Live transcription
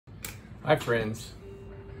Hi friends,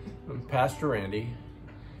 I'm Pastor Randy,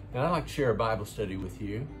 and I'd like to share a Bible study with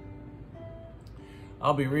you.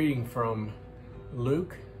 I'll be reading from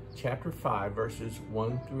Luke chapter 5, verses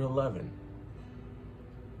 1 through 11.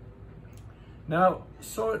 Now,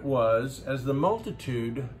 so it was, as the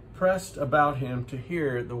multitude pressed about him to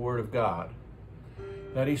hear the word of God,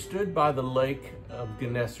 that he stood by the lake of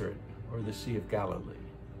Gennesaret, or the Sea of Galilee,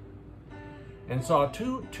 and saw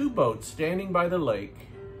two boats standing by the lake.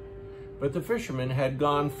 But the fishermen had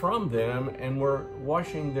gone from them and were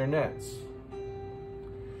washing their nets.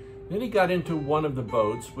 Then he got into one of the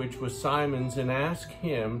boats, which was Simon's, and asked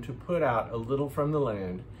him to put out a little from the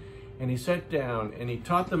land. And he sat down, and he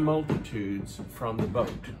taught the multitudes from the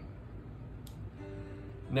boat.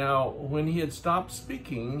 Now, when he had stopped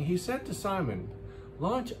speaking, he said to Simon,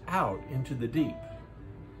 "Launch out into the deep,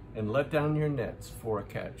 and let down your nets for a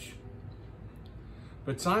catch."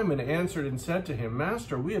 But Simon answered and said to him,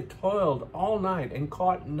 "Master, we have toiled all night and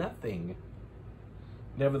caught nothing.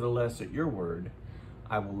 Nevertheless, at your word,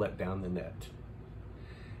 I will let down the net."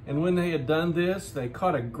 And when they had done this, they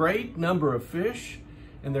caught a great number of fish,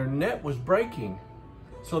 and their net was breaking.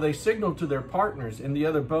 So they signaled to their partners in the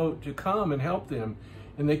other boat to come and help them.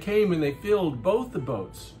 And they came and they filled both the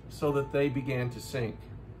boats, so that they began to sink.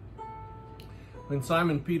 When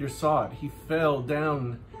Simon Peter saw it, he fell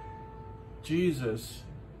down Jesus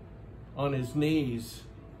on his knees,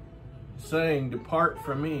 saying, "Depart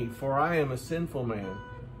from me, for I am a sinful man."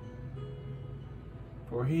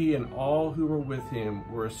 For he and all who were with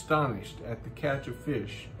him were astonished at the catch of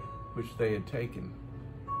fish which they had taken.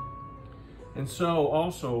 And so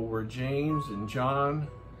also were James and John,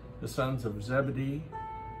 the sons of Zebedee,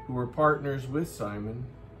 who were partners with Simon.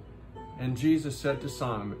 And Jesus said to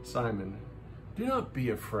Simon, "Do not be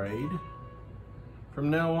afraid. From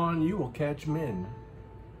now on, you will catch men."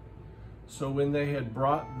 So when they had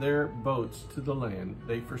brought their boats to the land,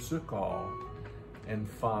 they forsook all and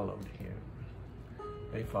followed him.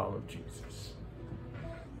 They followed Jesus.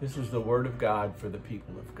 This is the word of God for the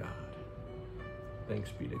people of God. Thanks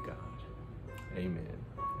be to God. Amen.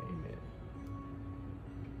 Amen.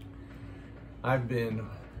 I've been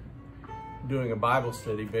doing a Bible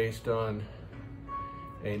study based on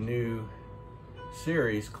a new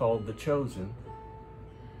series called The Chosen,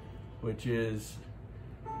 which is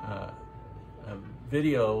a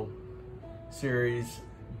video series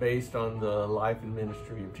based on the life and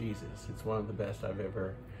ministry of Jesus. It's one of the best I've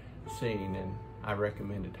ever seen, and I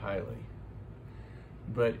recommend it highly.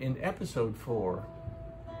 But in episode 4,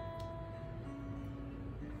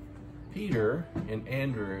 Peter and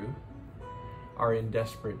Andrew are in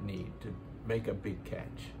desperate need to make a big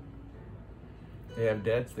catch. They have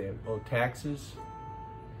debts, they owe taxes,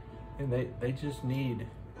 and they just need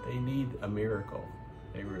a miracle.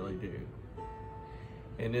 They really do.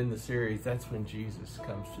 And in the series, that's when Jesus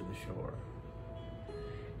comes to the shore.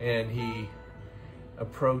 And he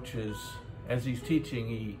approaches, as he's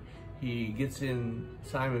teaching, he gets in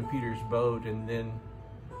Simon Peter's boat and then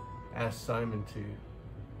asks Simon to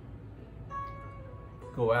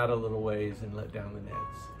go out a little ways and let down the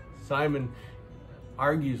nets. Simon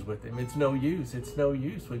argues with him. It's no use. It's no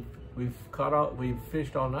use. We've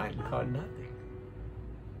fished all night and caught nothing.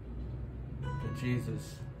 But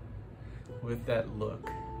Jesus, with that look,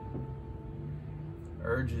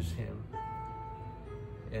 urges him,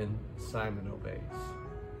 and Simon obeys.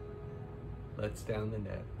 Lets down the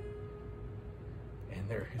net, and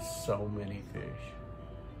there is so many fish.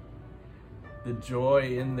 The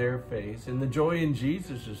joy in their face and the joy in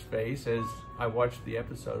Jesus's face as I watched the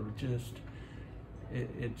episode,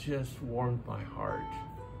 it just warmed my heart.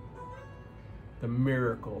 The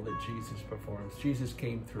miracle that Jesus performs. Jesus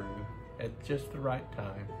came through at just the right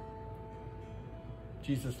time.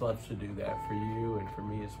 Jesus loves to do that for you and for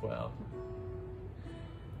me as well.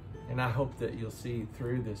 And I hope that you'll see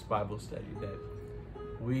through this Bible study that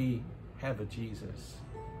we have a Jesus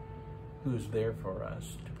who's there for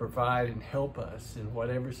us to provide and help us in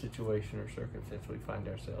whatever situation or circumstance we find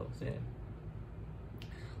ourselves in.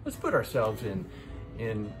 Let's put ourselves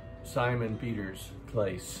in Simon Peter's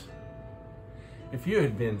place. If you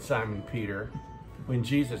had been Simon Peter when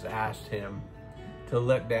Jesus asked him to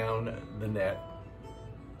let down the net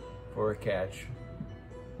for a catch,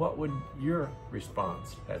 what would your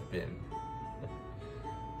response have been?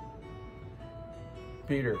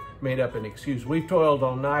 Peter made up an excuse. "We've toiled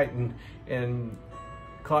all night and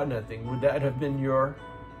caught nothing." Would that have been your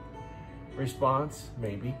response?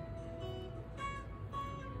 Maybe.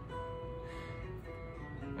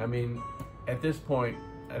 I mean, at this point,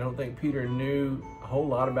 I don't think Peter knew a whole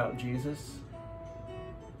lot about Jesus.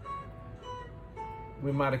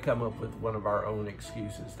 we might have come up with one of our own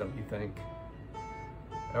excuses, don't you think?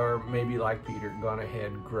 Or maybe like Peter, gone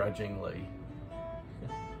ahead grudgingly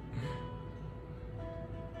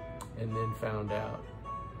and then found out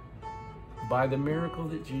by the miracle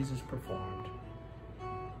that Jesus performed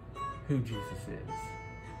who Jesus is.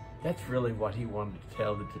 That's really what he wanted to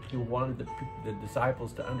tell. He wanted the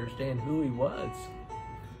disciples to understand who he was.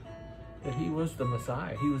 That he was the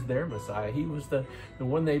Messiah. He was their Messiah. He was the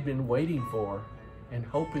one they'd been waiting for and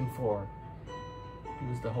hoping for. He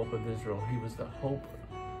was the hope of Israel. He was the hope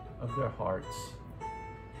of their hearts.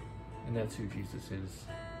 And that's who Jesus is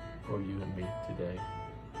for you and me today.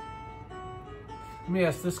 Let me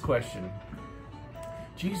ask this question.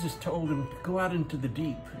 Jesus told him to go out into the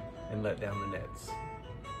deep and let down the nets.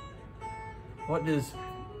 What does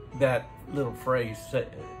that little phrase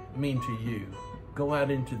mean to you? Go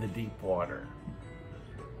out into the deep water.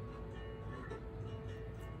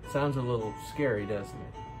 Sounds a little scary, doesn't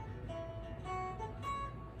it?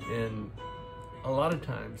 And a lot of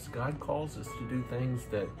times, God calls us to do things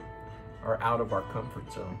that are out of our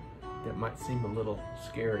comfort zone, that might seem a little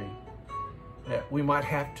scary, that we might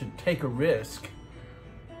have to take a risk.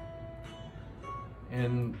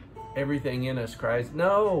 And everything in us cries,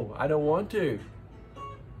 no, I don't want to.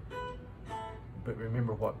 But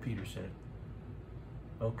remember what Peter said.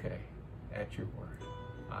 Okay, at your word,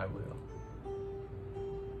 I will.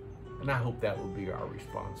 And I hope that will be our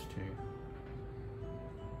response too.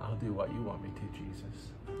 I'll do what you want me to,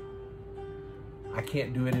 Jesus. I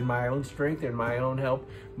can't do it in my own strength and my own help,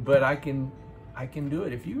 but I can do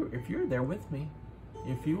it if you're there with me,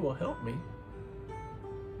 if you will help me.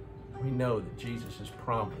 We know that Jesus has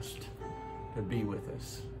promised to be with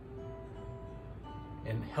us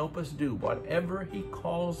and help us do whatever he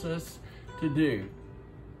calls us to do.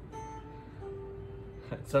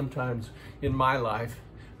 Sometimes in my life,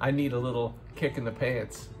 I need a little kick in the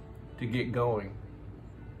pants to get going.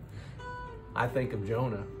 I think of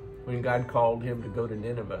Jonah when God called him to go to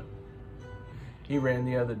Nineveh. He ran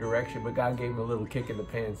the other direction, but God gave him a little kick in the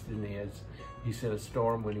pants, didn't he? As he sent a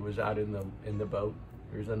storm when he was out in the boat.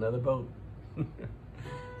 There's another boat.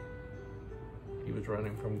 He was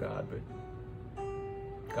running from God, but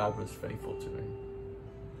God was faithful to him.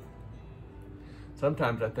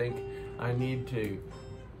 Sometimes I think I need to,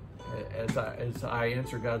 as I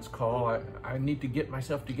answer God's call, I need to get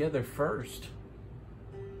myself together first.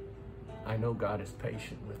 I know God is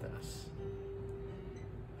patient with us.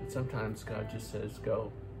 But sometimes God just says,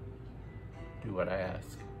 go, do what I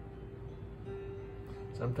ask.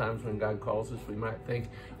 Sometimes when God calls us, we might think,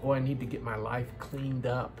 oh, I need to get my life cleaned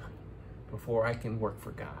up before I can work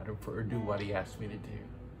for God or do what he asks me to do.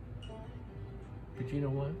 But you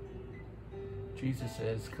know what? Jesus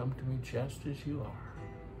says, come to me just as you are.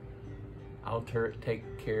 I'll take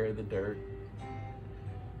care of the dirt.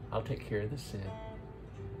 I'll take care of the sin.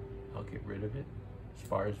 I'll get rid of it. As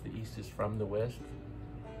far as the east is from the west,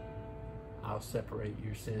 I'll separate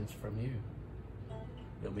your sins from you.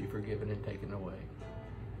 They'll be forgiven and taken away.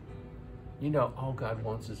 You know, all God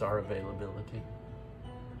wants is our availability.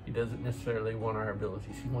 He doesn't necessarily want our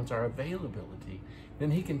abilities. He wants our availability. Then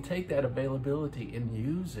he can take that availability and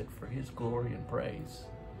use it for his glory and praise.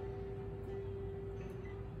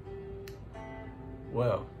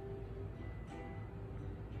 Well,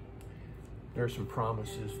 there are some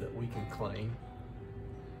promises that we can claim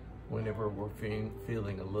whenever we're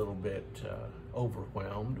feeling a little bit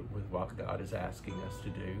overwhelmed with what God is asking us to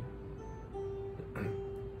do.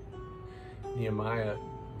 Nehemiah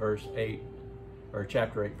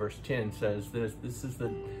chapter 8, verse 10 says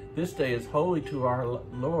this day is holy to our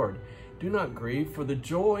Lord. Do not grieve, for the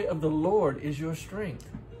joy of the Lord is your strength.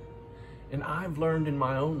 And I've learned in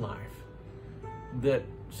my own life that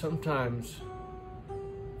sometimes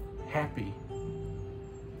happy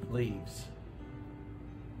leaves,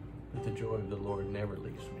 but the joy of the Lord never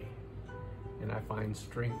leaves me. And I find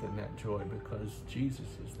strength in that joy because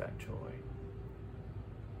Jesus is that joy.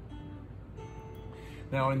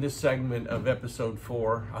 Now, in this segment of episode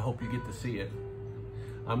 4, I hope you get to see it.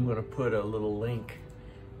 I'm going to put a little link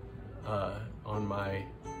on my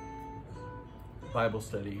Bible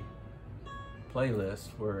study playlist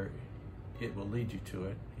where it will lead you to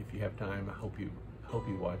it. If you have time, I hope you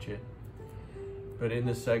watch it. But in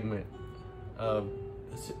this segment of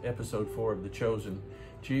episode 4 of The Chosen,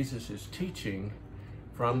 Jesus is teaching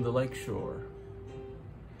from the lakeshore,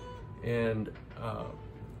 and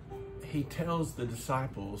he tells the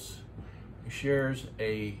disciples, he shares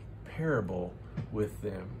a parable with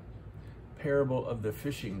them, parable of the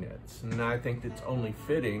fishing nets. And I think it's only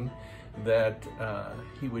fitting that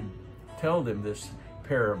he would tell them this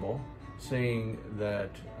parable, saying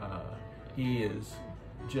that he is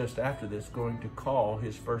just after this going to call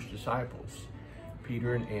his first disciples,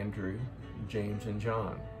 Peter and Andrew, James and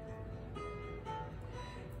John.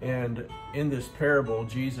 And in this parable,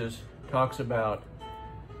 Jesus talks about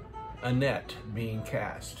a net being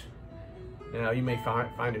cast. Now, you may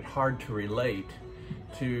find it hard to relate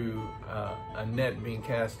to a net being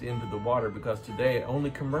cast into the water, because today only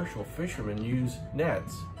commercial fishermen use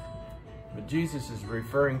nets. But Jesus is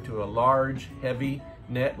referring to a large, heavy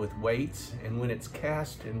net with weights, and when it's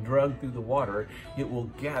cast and dragged through the water, it will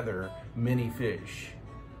gather many fish.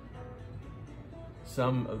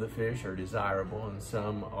 Some of the fish are desirable and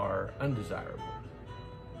some are undesirable.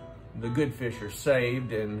 The good fish are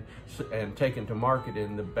saved and taken to market,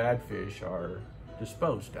 and the bad fish are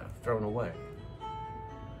disposed of, thrown away.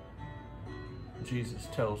 Jesus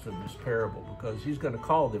tells them this parable because he's going to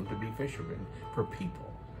call them to be fishermen for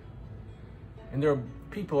people. And there are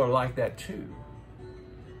people are like that too.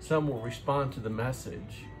 Some will respond to the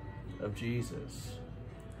message of Jesus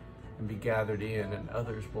and be gathered in, and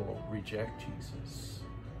others will reject Jesus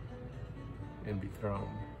and be thrown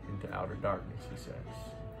into outer darkness, he says.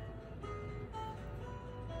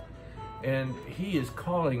 And he is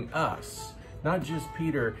calling us, not just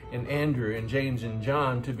Peter and Andrew and James and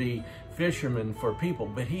John, to be fishermen for people,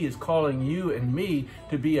 but he is calling you and me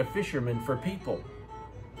to be a fisherman for people.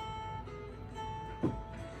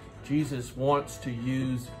 Jesus wants to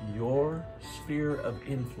use your sphere of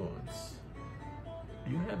influence.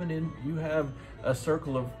 You have a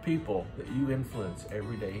circle of people that you influence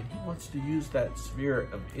every day, and he wants to use that sphere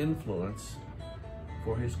of influence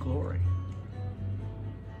for his glory.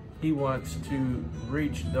 He wants to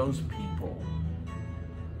reach those people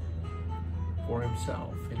for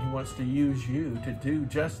himself, and he wants to use you to do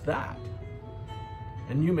just that.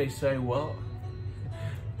 And you may say, well,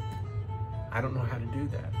 I don't know how to do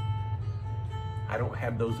that. I don't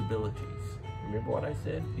have those abilities. Remember what I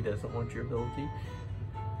said? He doesn't want your ability.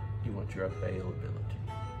 He wants your availability.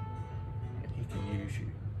 And he can use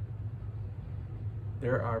you.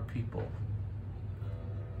 There are people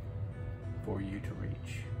for you to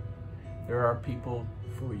reach. There are people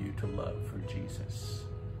for you to love for Jesus.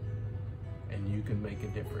 And you can make a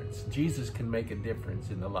difference. Jesus can make a difference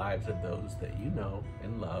in the lives of those that you know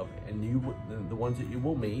and love, and the ones that you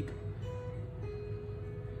will meet,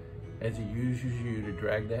 as he uses you to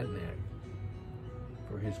drag that net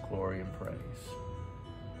for his glory and praise.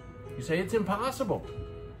 You say, it's impossible.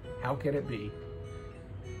 How can it be?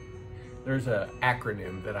 There's an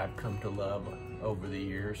acronym that I've come to love over the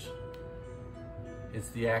years. It's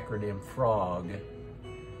the acronym FROG.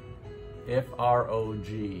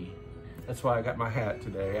 F-R-O-G. That's why I got my hat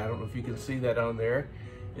today. I don't know if you can see that on there.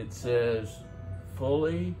 It says,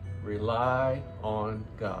 fully rely on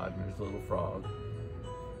God. And there's a little frog.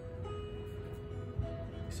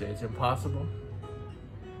 You say it's impossible?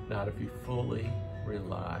 Not if you fully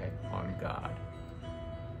rely on God.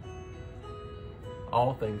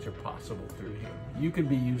 All things are possible through him. You can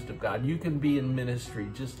be used of God. You can be in ministry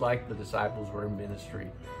just like the disciples were in ministry.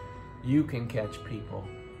 You can catch people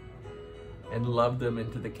and love them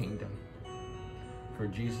into the kingdom for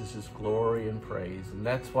Jesus' glory and praise. And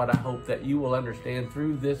that's what I hope that you will understand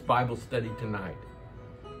through this Bible study tonight.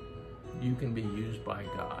 You can be used by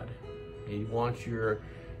God. He wants your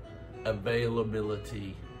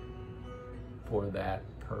availability for that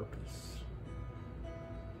purpose.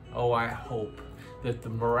 Oh, I hope that the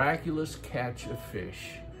miraculous catch of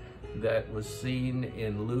fish that was seen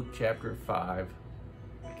in Luke chapter 5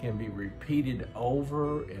 can be repeated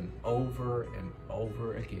over and over and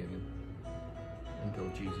over again until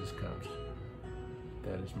Jesus comes.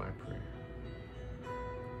 That is my prayer.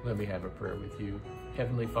 Let me have a prayer with you.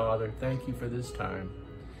 Heavenly Father, thank you for this time.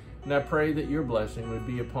 And I pray that your blessing would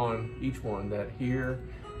be upon each one that hear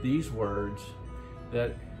these words,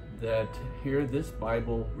 that hear this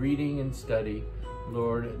Bible reading and study,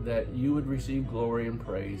 Lord, that you would receive glory and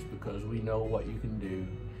praise, because we know what you can do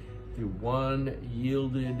through one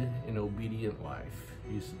yielded and obedient life.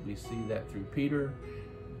 We see that through Peter,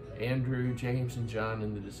 Andrew, James, and John,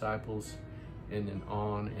 and the disciples, and then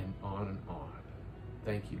on and on and on.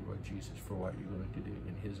 Thank you, Lord Jesus, for what you're going to do.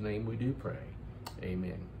 In his name we do pray.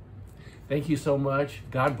 Amen. Thank you so much.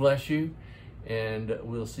 God bless you, and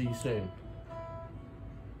we'll see you soon.